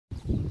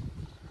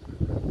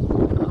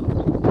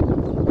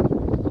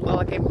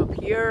I came up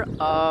here.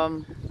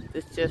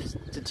 It's just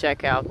to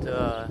check out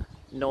the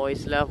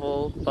noise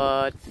level,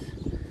 but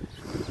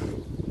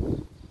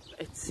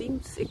it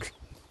seems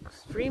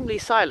extremely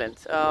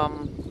silent.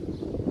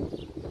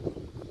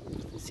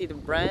 See the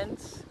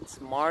brands, it's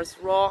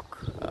MarsRock,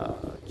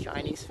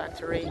 Chinese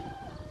factory.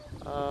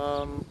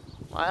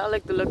 I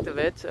like the look of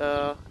it.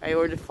 I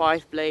ordered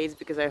 5 blades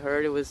because I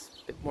heard it was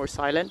a bit more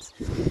silent.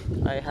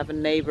 I have a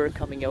neighbor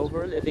coming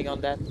over, living on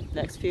that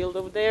next field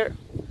over there.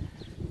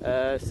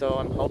 So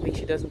I'm hoping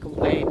she doesn't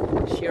complain.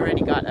 She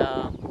already got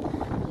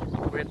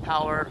grid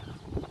power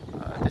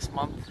this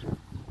month,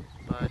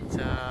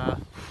 but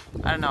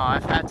I don't know,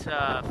 I've had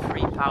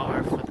free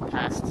power for the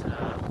past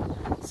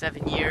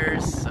 7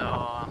 years, so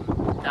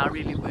I'm not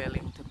really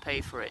willing to pay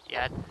for it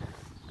yet,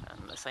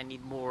 unless I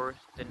need more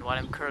than what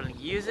I'm currently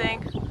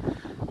using.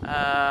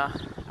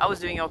 I was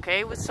doing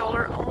okay with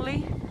solar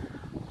only,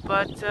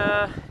 but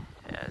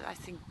I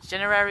think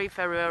January,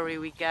 February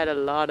we get a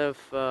lot of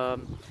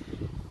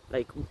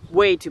like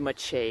way too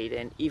much shade,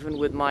 and even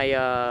with my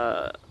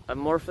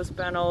amorphous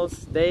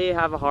panels, they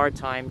have a hard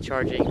time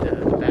charging the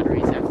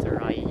batteries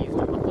after I use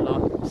them up a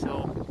lot. So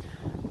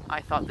I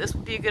thought this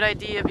would be a good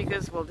idea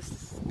because, well, this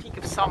is peak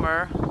of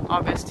summer,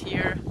 August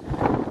here,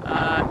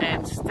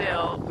 and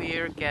still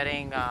we're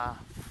getting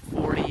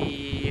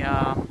 40,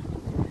 I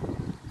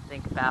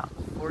think about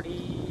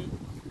 40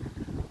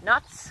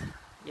 knots.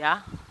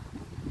 Yeah,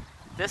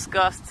 this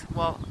gust,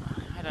 well,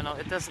 I don't know,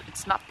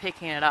 it's not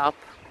picking it up.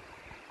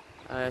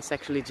 It's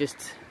actually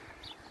just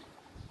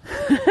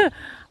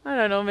I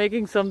don't know,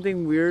 making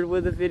something weird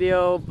with the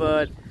video,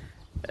 but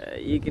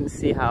you can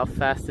see how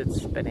fast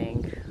it's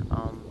spinning.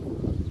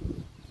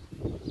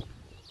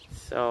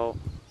 So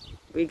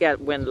we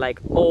get wind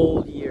like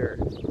all year,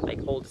 like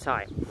all the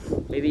time.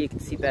 Maybe you can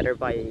see better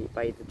by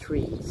the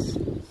trees.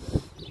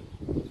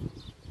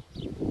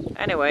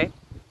 Anyway,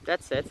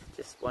 that's it.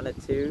 Just wanted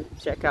to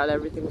check out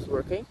everything was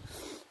working,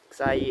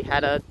 because I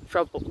had a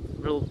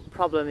little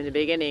problem in the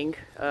beginning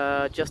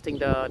adjusting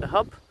the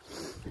hub.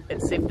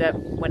 It seemed that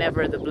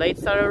whenever the blade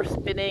started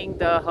spinning,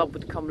 the hub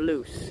would come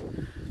loose.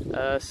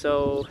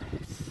 So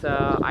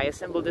I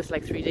assembled this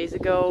like 3 days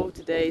ago.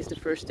 Today is the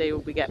first day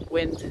we get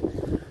wind,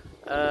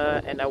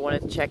 and I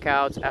wanted to check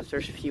out after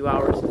a few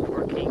hours of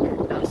working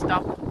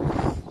non-stop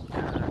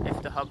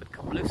if the hub would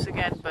come loose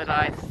again, but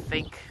I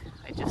think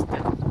I just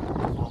didn't.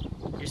 Well,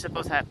 you're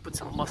supposed to put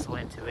some muscle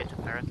into it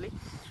apparently.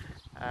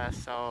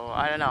 So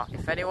I don't know,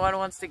 if anyone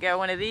wants to get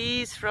one of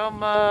these from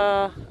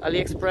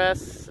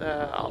AliExpress,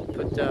 I'll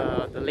put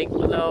the link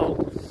below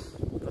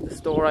for the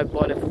store I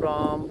bought it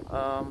from.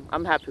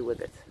 I'm happy with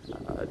it.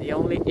 The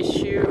only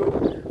issue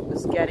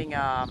was getting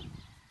a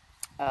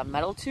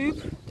metal tube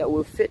that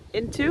will fit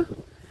into,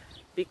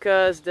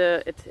 because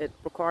it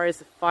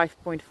requires a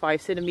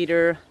 5.5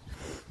 centimeter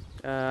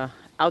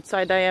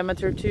outside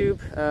diameter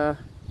tube.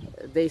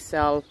 They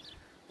sell,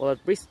 well,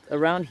 at least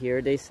around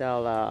here they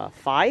sell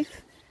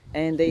 5.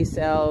 And they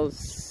sell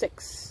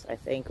 6, I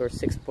think, or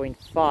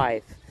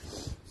 6.5.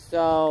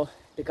 So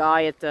the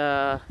guy at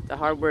the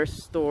hardware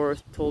store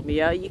told me,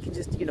 yeah, you can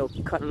just, you know,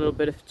 cut a little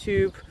bit of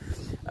tube,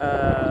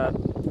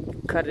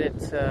 cut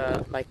it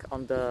like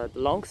on the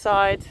long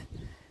side,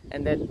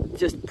 and then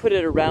just put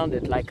it around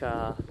it like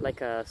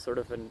a sort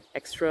of an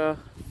extra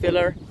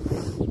filler.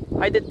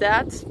 I did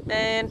that,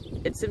 and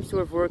it seems to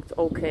have worked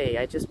okay.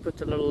 I just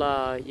put a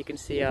little, you can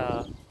see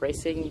a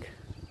bracing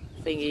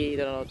thingy, I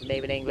don't know the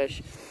name in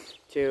English,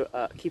 to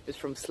keep it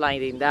from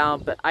sliding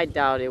down, but I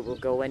doubt it will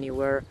go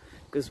anywhere,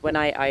 because when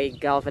I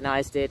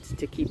galvanized it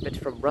to keep it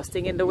from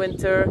rusting in the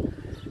winter,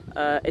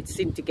 it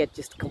seemed to get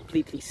just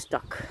completely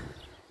stuck.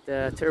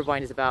 The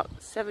turbine is about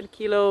 7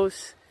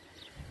 kilos,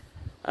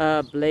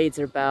 blades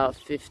are about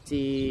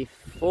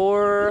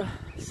 54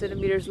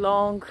 centimeters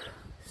long,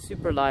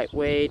 super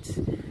lightweight.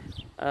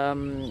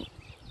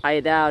 I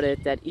doubt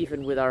it that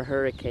even with our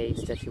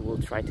hurricanes that you will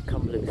try to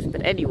come loose,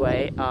 but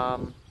anyway,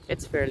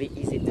 it's fairly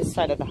easy. This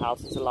side of the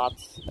house is a lot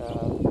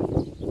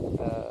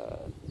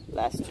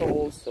less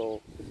tall,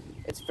 so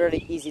it's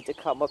fairly easy to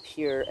come up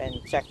here and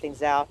check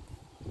things out.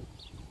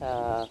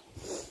 I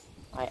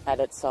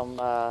added some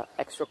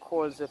extra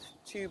cords of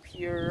tube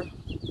here,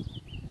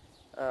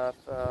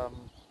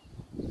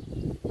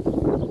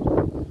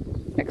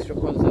 extra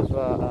cords of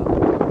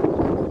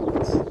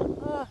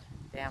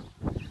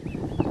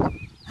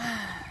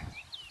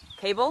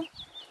cable,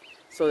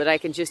 so that I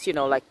can just, you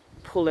know, like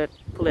pull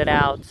it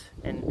out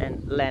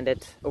and land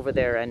it over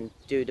there and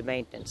do the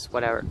maintenance,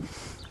 whatever,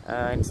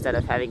 instead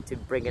of having to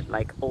bring it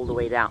like all the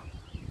way down.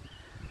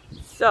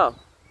 So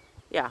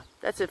yeah,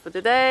 that's it for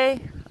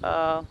today.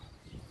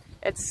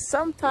 It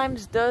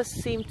sometimes does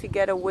seem to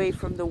get away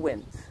from the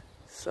wind,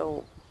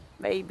 so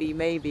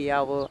maybe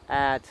I will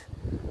add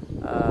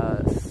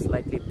a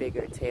slightly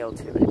bigger tail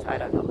to it. I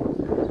don't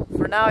know.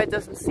 For now it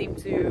doesn't seem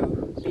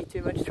to be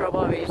too much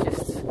trouble. I mean, it's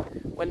just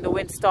when the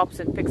wind stops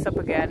and picks up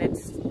again, it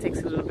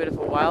takes a little bit of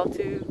a while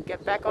to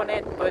get back on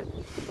it, but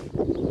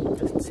it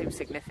doesn't seem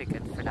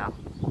significant for now.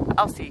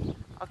 I'll see.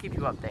 I'll keep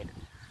you updated.